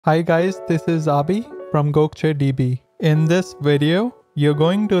Hi guys, this is Abhi from Gokcedb. In this video, you're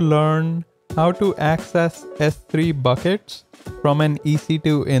going to learn how to access S3 buckets from an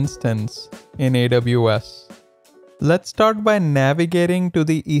EC2 instance in AWS. Let's start by navigating to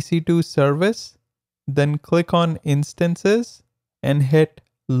the EC2 service, then click on Instances and hit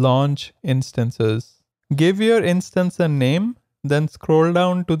Launch Instances. Give your instance a name, then scroll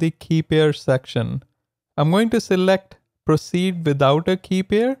down to the key pair section. I'm going to select Proceed without a key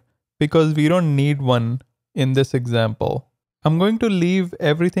pair because we don't need one in this example. I'm going to leave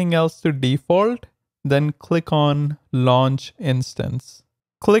everything else to default, then click on Launch Instance.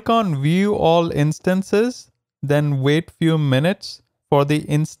 Click on View All Instances, then wait few minutes for the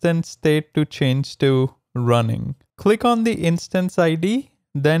instance state to change to running. Click on the instance ID,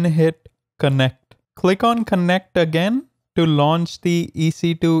 then hit Connect. Click on Connect again to launch the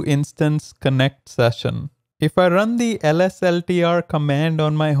EC2 Instance Connect session. If I run the lsltr command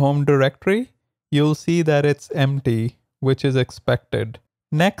on my home directory, you'll see that it's empty, which is expected.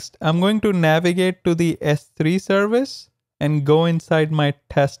 Next, I'm going to navigate to the S3 service and go inside my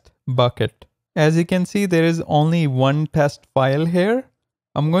test bucket. As you can see, there is only one test file here.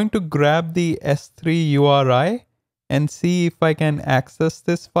 I'm going to grab the S3 URI and see if I can access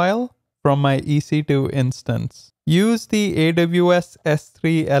this file from my EC2 instance. Use the AWS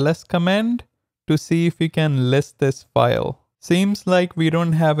S3 ls command to see if we can list this file. Seems like we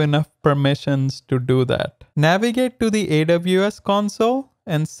don't have enough permissions to do that. Navigate to the AWS console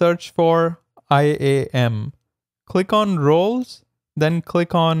and search for IAM. Click on Roles, then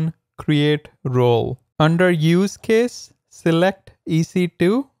click on Create Role. Under Use Case, select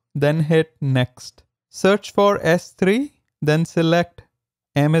EC2, then hit Next. Search for S3, then select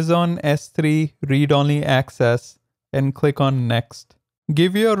Amazon S3 Read-Only Access and click on Next.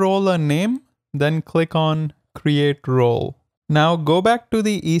 Give your role a name, then click on Create Role. Now go back to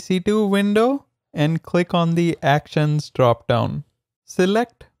the EC2 window and click on the Actions dropdown.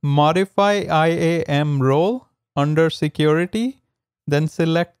 Select Modify IAM Role under Security, then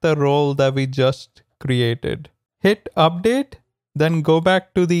select the role that we just created. Hit Update, then go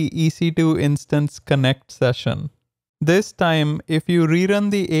back to the EC2 Instance Connect session. This time, if you rerun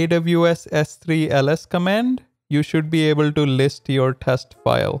the AWS S3 ls command, you should be able to list your test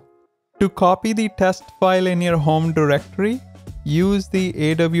file. To copy the test file in your home directory, use the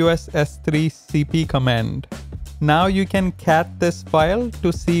AWS S3 cp command. Now you can cat this file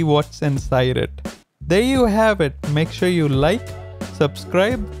to see what's inside it. There you have it. Make sure you like,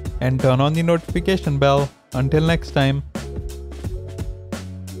 subscribe, and turn on the notification bell. Until next time.